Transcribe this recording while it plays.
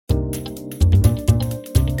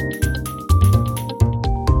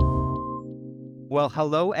Well,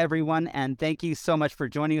 hello, everyone, and thank you so much for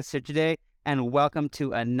joining us here today. And welcome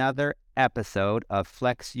to another episode of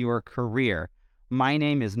Flex Your Career. My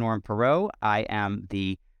name is Norm Perot. I am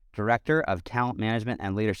the Director of Talent Management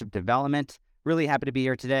and Leadership Development. Really happy to be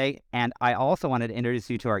here today. And I also wanted to introduce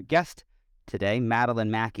you to our guest today, Madelyn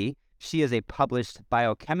Mackie. She is a published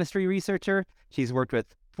biochemistry researcher. She's worked with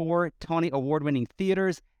 4 Tony Award-winning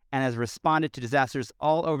theaters and has responded to disasters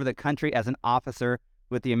all over the country as an officer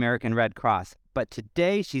with the American Red Cross. But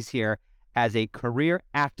today she's here as a career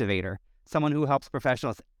activator, someone who helps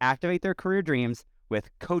professionals activate their career dreams with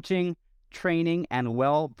coaching, training, and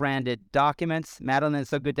well-branded documents. Madelyn, it's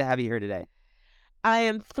so good to have you here today. I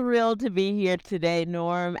am thrilled to be here today,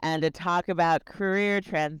 Norm, and to talk about career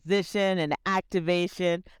transition and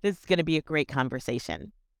activation. This is going to be a great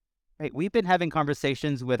conversation. Right. We've been having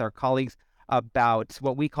conversations with our colleagues about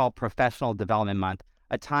what we call Professional Development Month,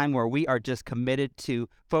 a time where we are just committed to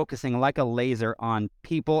focusing like a laser on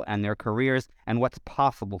people and their careers and what's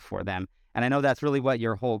possible for them. And I know that's really what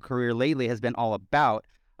your whole career lately has been all about.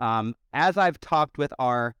 As I've talked with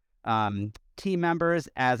our team members,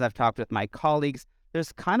 as I've talked with my colleagues,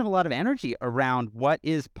 there's kind of a lot of energy around what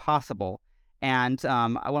is possible. And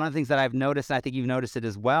one of the things that I've noticed, and I think you've noticed it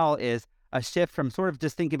as well, is a shift from sort of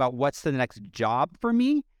just thinking about what's the next job for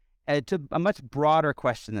me to a much broader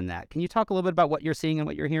question than that. Can you talk a little bit about what you're seeing and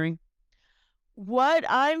what you're hearing? What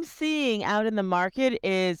I'm seeing out in the market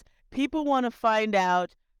is people want to find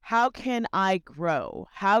out, how can I grow?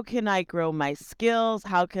 How can I grow my skills?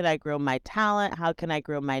 How can I grow my talent? How can I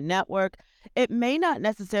grow my network? It may not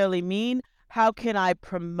necessarily mean how can I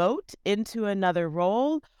promote into another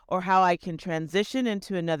role or how I can transition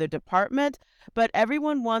into another department, but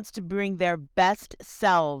everyone wants to bring their best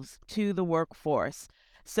selves to the workforce.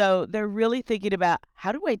 So they're really thinking about,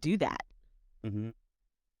 how do I do that? Mm-hmm.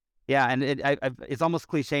 Yeah, and it's almost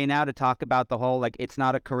cliche now to talk about the whole, like, it's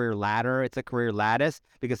not a career ladder, it's a career lattice,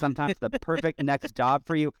 because sometimes the perfect next job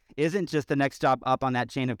for you isn't just the next job up on that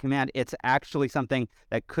chain of command. It's actually something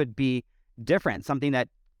that could be different, something that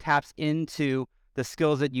taps into the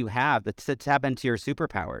skills that you have, that to tap into your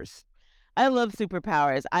superpowers. I love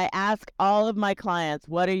superpowers. I ask all of my clients,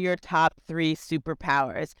 what are your top 3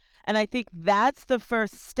 superpowers? And I think that's the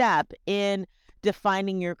first step in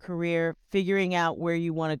defining your career, figuring out where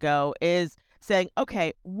you want to go, is saying,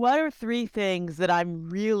 okay, what are 3 things that I'm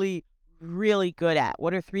really, really good at?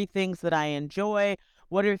 What are 3 things that I enjoy?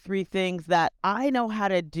 What are 3 things that I know how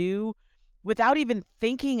to do without even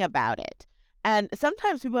thinking about it? And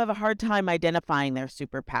sometimes people have a hard time identifying their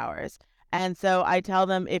superpowers. And so I tell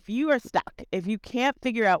them, if you are stuck, if you can't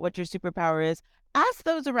figure out what your superpower is, ask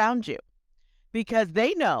those around you, because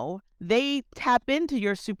they know, they tap into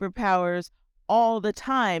your superpowers all the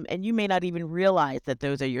time, and you may not even realize that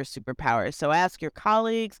those are your superpowers. So ask your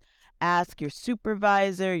colleagues, ask your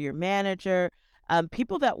supervisor, your manager,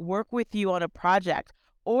 people that work with you on a project,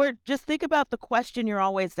 or just think about the question you're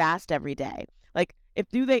always asked every day. Like, if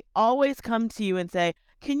do they always come to you and say,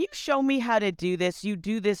 can you show me how to do this? You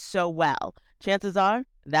do this so well. Chances are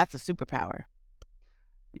that's a superpower.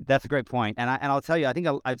 That's a great point. And I'll tell you, I think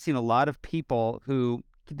I've seen a lot of people who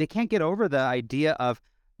they can't get over the idea of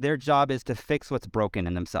their job is to fix what's broken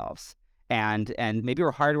in themselves. And maybe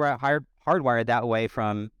we're hardwired that way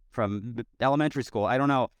from elementary school. I don't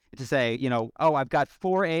know, to say, oh, I've got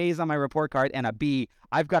 4 A's on my report card and a B.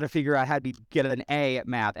 I've got to figure out how to get an A at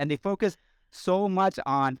math. And they focus so much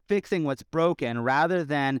on fixing what's broken rather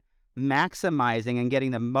than maximizing and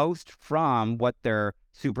getting the most from what their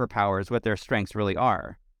superpowers, what their strengths really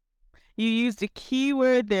are. You used a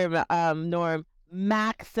keyword there, Norm,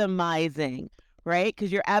 maximizing, right?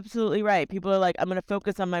 Because you're absolutely right. People are like, I'm going to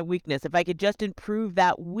focus on my weakness. If I could just improve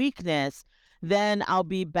that weakness, then I'll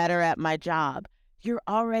be better at my job. You're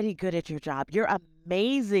already good at your job. You're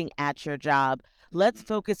amazing at your job. Let's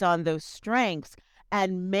focus on those strengths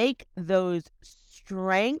and make those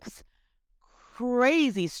strengths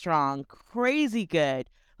crazy strong, crazy good.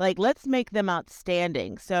 Like, let's make them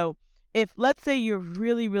outstanding. So if, let's say, you're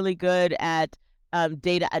really, really good at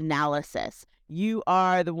data analysis, you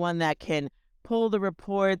are the one that can pull the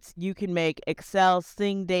reports, you can make Excel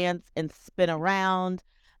sing, dance, and spin around.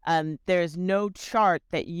 There's no chart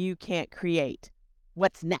that you can't create.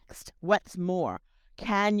 What's next? What's more?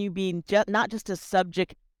 Can you be not just a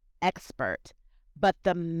subject expert, but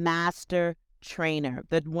the master trainer,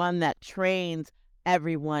 the one that trains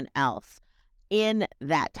everyone else in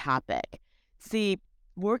that topic? See,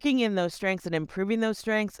 working in those strengths and improving those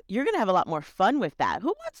strengths, you're going to have a lot more fun with that.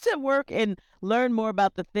 Who wants to work and learn more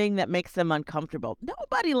about the thing that makes them uncomfortable?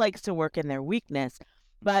 Nobody likes to work in their weakness,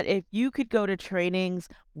 But if you could go to trainings,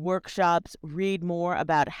 workshops, read more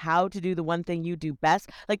about how to do the one thing you do best,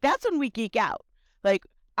 like that's when we geek out. Like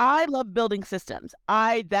I love building systems.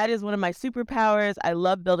 I That is one of my superpowers. I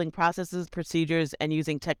love building processes, procedures, and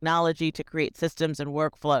using technology to create systems and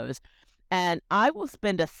workflows. And I will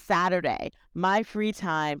spend a Saturday, my free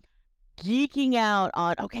time, geeking out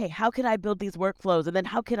on, okay, how can I build these workflows? And then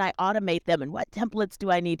how can I automate them? And what templates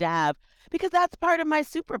do I need to have? Because that's part of my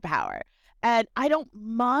superpower. And I don't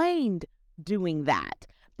mind doing that.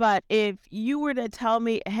 But if you were to tell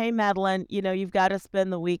me, hey, Madeline, you've got to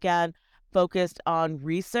spend the weekend focused on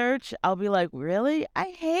research, I'll be like, really? I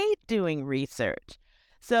hate doing research.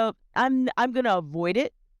 So I'm going to avoid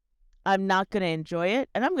it. I'm not going to enjoy it,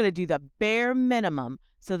 and I'm going to do the bare minimum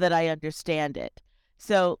so that I understand it.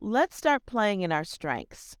 So let's start playing in our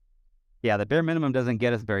strengths. Yeah, the bare minimum doesn't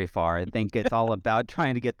get us very far. I think it's all about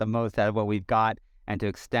trying to get the most out of what we've got and to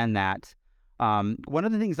extend that. One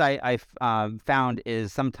of the things I've found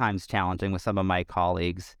is sometimes challenging with some of my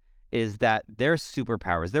colleagues is that their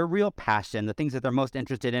superpowers, their real passion, the things that they're most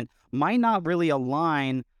interested in, might not really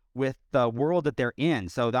align with the world that they're in.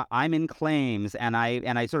 So that I'm in claims, and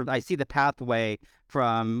I sort of I see the pathway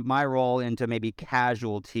from my role into maybe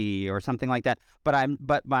casualty or something like that. But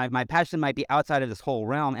my passion might be outside of this whole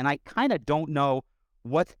realm, and I kind of don't know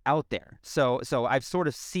what's out there. So I've sort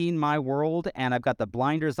of seen my world, and I've got the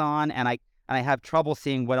blinders on, and I have trouble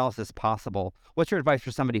seeing what else is possible. What's your advice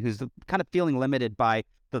for somebody who's kind of feeling limited by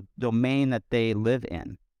the domain that they live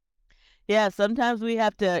in? Yeah, sometimes we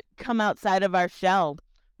have to come outside of our shell,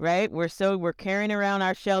 right? We're carrying around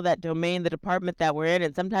our shell, that domain, the department that we're in,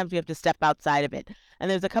 and sometimes we have to step outside of it. And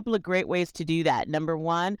there's a couple of great ways to do that. Number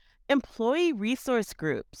one, employee resource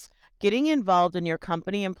groups. Getting involved in your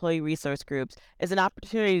company employee resource groups is an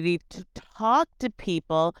opportunity to talk to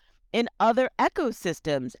people in other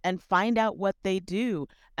ecosystems and find out what they do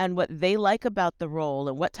and what they like about the role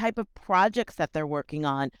and what type of projects that they're working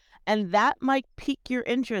on, and that might pique your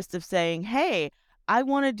interest of saying, hey, I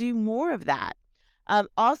want to do more of that.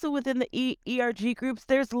 Also, within the ERG groups,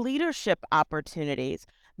 there's leadership opportunities.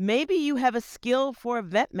 Maybe you have a skill for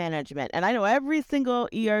event management. And I know every single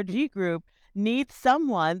ERG group needs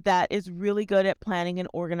someone that is really good at planning and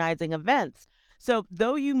organizing events. So,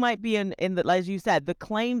 though you might be in the, as you said, the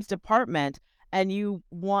claims department, and you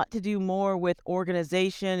want to do more with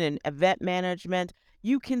organization and event management,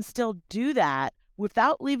 you can still do that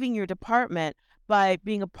without leaving your department by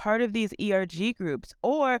being a part of these ERG groups.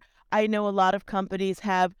 Or I know a lot of companies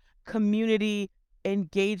have community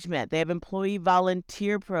engagement, they have employee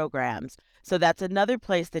volunteer programs. So that's another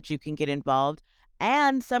place that you can get involved.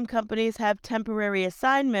 And some companies have temporary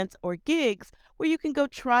assignments or gigs where you can go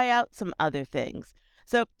try out some other things.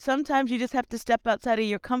 So sometimes you just have to step outside of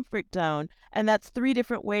your comfort zone. And that's three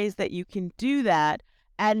different ways that you can do that,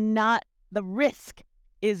 and not the risk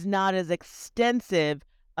is not as extensive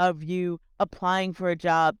of you applying for a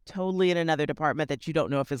job totally in another department that you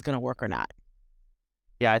don't know if it's going to work or not.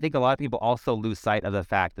 Yeah, I think a lot of people also lose sight of the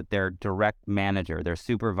fact that their direct manager, their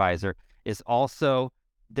supervisor, is also,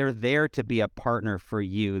 they're there to be a partner for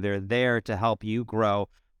you. They're there to help you grow.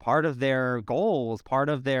 Part of their goals, part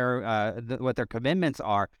of their what their commitments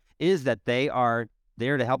are, is that they are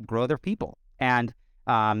there to help grow their people. And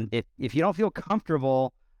if you don't feel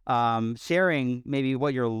comfortable sharing maybe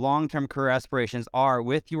what your long term career aspirations are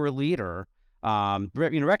with your leader,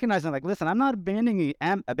 recognizing like, listen, I'm not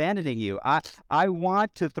abandoning you. I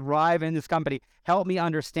want to thrive in this company. Help me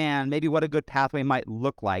understand maybe what a good pathway might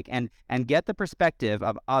look like, and get the perspective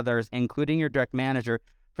of others, including your direct manager,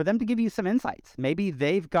 for them to give you some insights. Maybe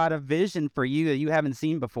they've got a vision for you that you haven't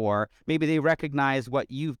seen before. Maybe they recognize what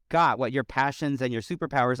you've got, what your passions and your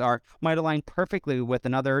superpowers are, might align perfectly with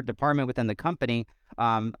another department within the company.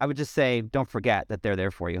 I would just say, don't forget that they're there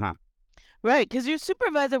for you, huh? Right, because your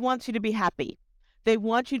supervisor wants you to be happy. They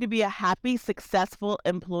want you to be a happy, successful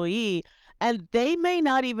employee, and they may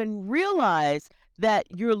not even realize that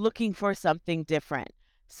you're looking for something different.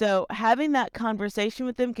 So having that conversation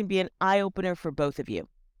with them can be an eye opener for both of you.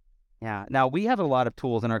 Yeah. Now, we have a lot of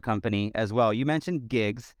tools in our company as well. You mentioned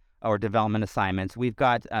gigs or development assignments. We've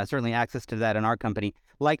got certainly access to that in our company.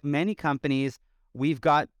 Like many companies, we've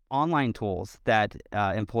got online tools that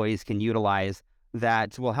employees can utilize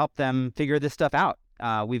that will help them figure this stuff out.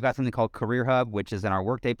 We've got something called Career Hub, which is in our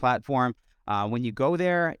Workday platform. When you go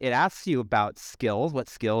there, it asks you about skills. What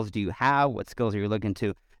skills do you have? What skills are you looking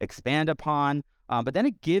to expand upon? But then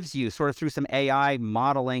it gives you, sort of through some AI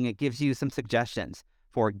modeling, it gives you some suggestions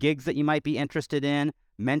for gigs that you might be interested in,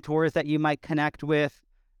 mentors that you might connect with,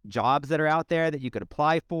 jobs that are out there that you could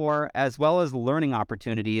apply for, as well as learning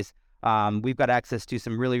opportunities We've got access to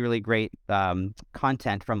some really, really great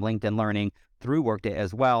content from LinkedIn Learning through Workday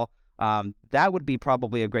as well. That would be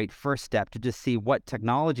probably a great first step to just see what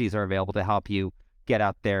technologies are available to help you get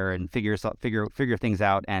out there and figure things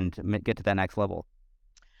out and get to that next level.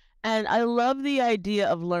 And I love the idea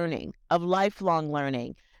of learning, of lifelong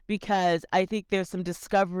learning, because I think there's some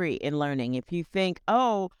discovery in learning. If you think,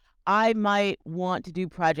 oh, I might want to do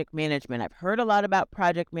project management, I've heard a lot about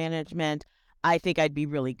project management, I think I'd be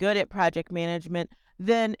really good at project management,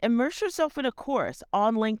 then immerse yourself in a course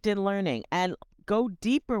on LinkedIn Learning and go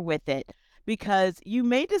deeper with it because you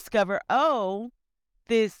may discover, oh,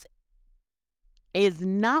 this is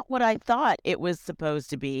not what I thought it was supposed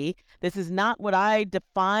to be. This is not what I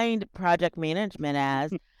defined project management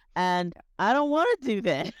as, and I don't want to do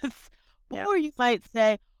this. Yeah. Or you might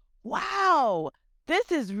say, wow,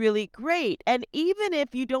 this is really great. And even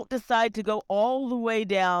if you don't decide to go all the way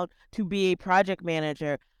down to be a project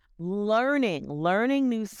manager, learning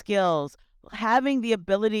new skills, having the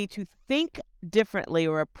ability to think differently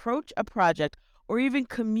or approach a project or even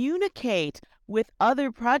communicate with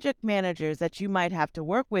other project managers that you might have to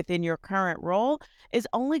work with in your current role is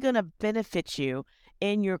only going to benefit you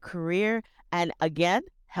in your career and again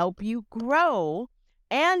help you grow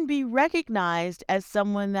and be recognized as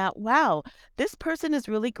someone that, wow, this person is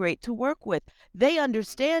really great to work with. They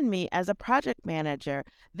understand me as a project manager.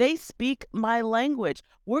 They speak my language.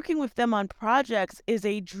 Working with them on projects is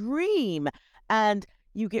a dream. And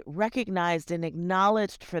you get recognized and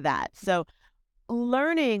acknowledged for that. So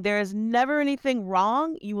learning, there is never anything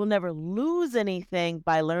wrong. You will never lose anything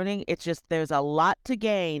by learning. It's just there's a lot to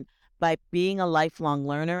gain by being a lifelong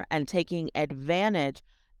learner and taking advantage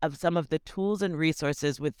of some of the tools and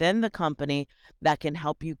resources within the company that can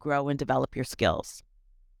help you grow and develop your skills.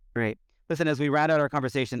 Great. Listen, as we round out our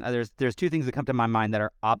conversation, there's two things that come to my mind that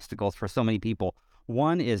are obstacles for so many people.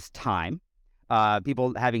 One is time.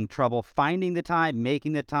 People having trouble finding the time,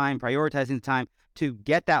 making the time, prioritizing the time to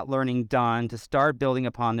get that learning done, to start building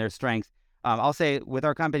upon their strengths. I'll say with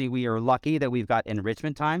our company, we are lucky that we've got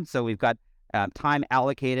enrichment time. So we've got time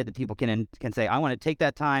allocated that people can say, I want to take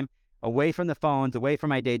that time away from the phones, away from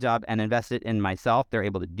my day job, and invest it in myself. They're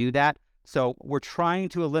able to do that. So we're trying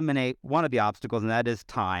to eliminate one of the obstacles, and that is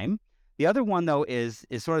time. The other one, though, is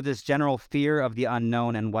sort of this general fear of the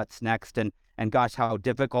unknown and what's next, and gosh, how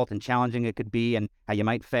difficult and challenging it could be, and how you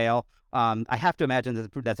might fail. I have to imagine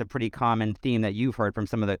that's a pretty common theme that you've heard from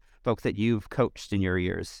some of the folks that you've coached in your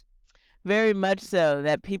years. Very much so,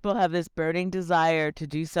 that people have this burning desire to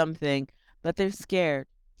do something, but they're scared.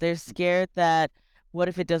 They're scared that what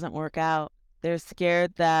if it doesn't work out? They're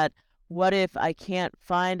scared that what if I can't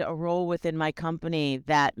find a role within my company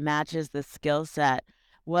that matches the skill set?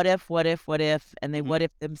 What if, and they Mhm. what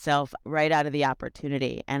if themselves right out of the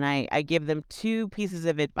opportunity. And I give them two pieces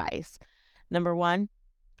of advice. Number one,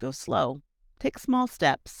 go slow, take small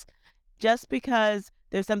steps. Just because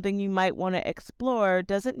there's something you might want to explore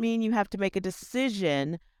doesn't mean you have to make a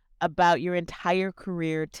decision about your entire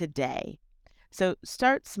career today. So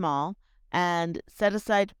start small and set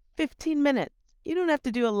aside 15 minutes. You don't have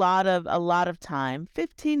to do a lot of time.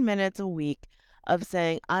 15 minutes a week of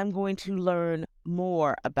saying I'm going to learn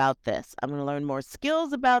more about this. I'm going to learn more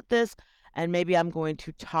skills about this and maybe I'm going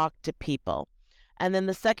to talk to people. And then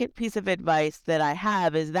the second piece of advice that I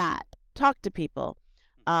have is that talk to people.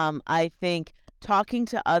 I think talking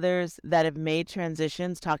to others that have made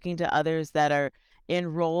transitions, talking to others that are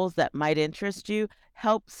in roles that might interest you,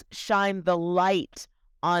 helps shine the light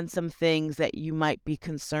on some things that you might be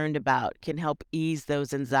concerned about, can help ease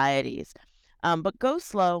those anxieties. But go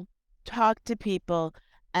slow, talk to people,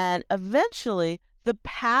 and eventually the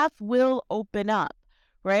path will open up.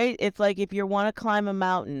 Right? It's like if you want to climb a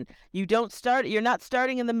mountain, you're not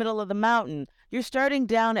starting in the middle of the mountain. You're starting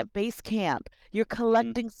down at base camp. You're Mhm.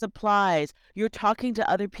 collecting supplies. You're talking to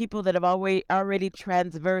other people that have already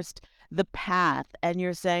transversed the path. And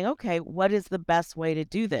you're saying, okay, what is the best way to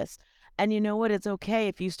do this? And you know what? It's okay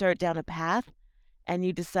if you start down a path and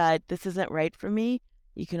you decide this isn't right for me.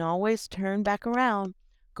 You can always turn back around,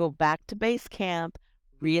 go back to base camp,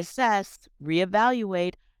 reassess,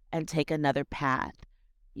 reevaluate, and take another path.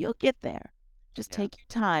 You'll get there. Just Yeah. take your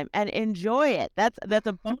time and enjoy it. That's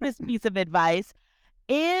a bonus piece of advice.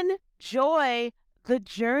 Enjoy the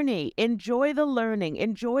journey, enjoy the learning,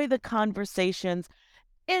 enjoy the conversations,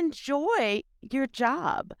 enjoy your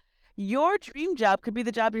job. Your dream job could be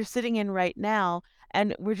the job you're sitting in right now.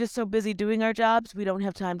 And we're just so busy doing our jobs, we don't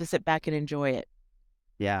have time to sit back and enjoy it.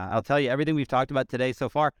 Yeah, I'll tell you, everything we've talked about today so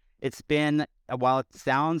far, it's been, while it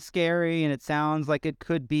sounds scary and it sounds like it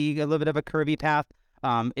could be a little bit of a curvy path,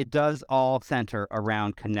 it does all center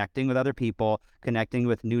around connecting with other people, connecting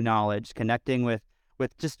with new knowledge, connecting with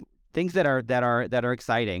just things that are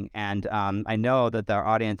exciting. And I know that our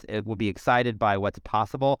audience will be excited by what's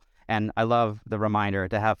possible. And I love the reminder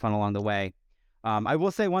to have fun along the way. I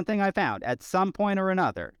will say one thing I found: at some point or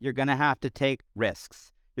another, you're going to have to take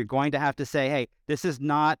risks. You're going to have to say, hey, this is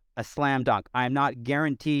not a slam dunk. I'm not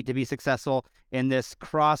guaranteed to be successful in this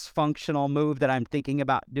cross-functional move that I'm thinking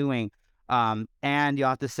about doing. And you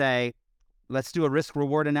have to say, let's do a risk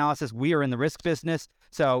reward analysis. We are in the risk business.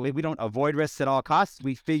 So we don't avoid risks at all costs.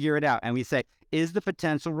 We figure it out. And we say, is the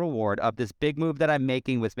potential reward of this big move that I'm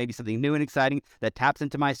making with maybe something new and exciting that taps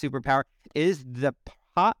into my superpower, is the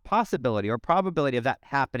possibility or probability of that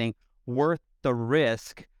happening worth the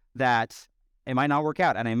risk that it might not work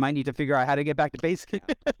out and I might need to figure out how to get back to base camp?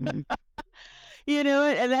 You know,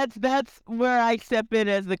 and that's where I step in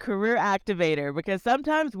as the career activator, because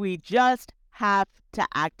sometimes we just have to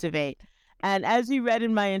activate. And as you read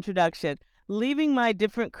in my introduction, leaving my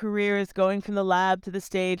different careers, going from the lab to the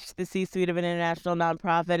stage to the C-suite of an international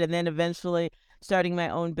nonprofit, and then eventually starting my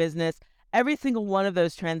own business, every single one of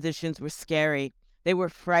those transitions were scary. They were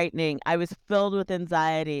frightening. I was filled with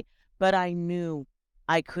anxiety, but I knew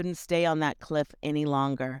I couldn't stay on that cliff any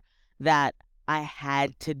longer, that I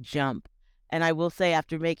had to jump. And I will say,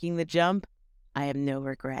 after making the jump, I have no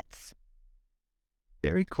regrets.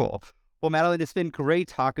 Very cool. Well, Madelyn, it's been great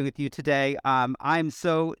talking with you today. I'm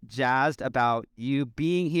so jazzed about you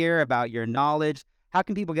being here, about your knowledge. How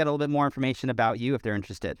can people get a little bit more information about you if they're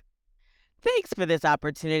interested? Thanks for this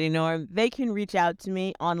opportunity, Norm. They can reach out to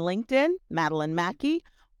me on LinkedIn, Madelyn Mackie,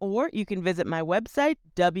 or you can visit my website,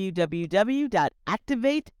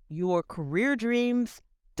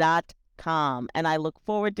 www.activateyourcareerdreams.com. And I look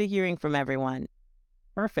forward to hearing from everyone.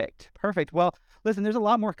 Perfect. Perfect. Well, listen, there's a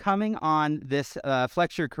lot more coming on this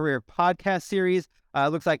Flex Your Career podcast series.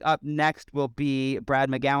 Looks like up next will be Brad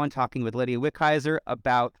McGowan talking with Lydia Wickheiser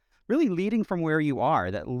about really leading from where you are,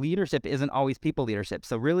 that leadership isn't always people leadership.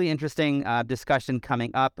 So really interesting discussion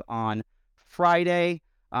coming up on Friday.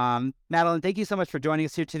 Madelyn, thank you so much for joining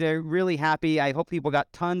us here today. Really happy. I hope people got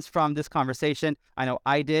tons from this conversation. I know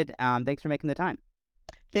I did. Thanks for making the time.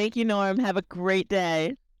 Thank you, Norm. Have a great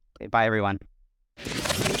day. Okay, bye, everyone.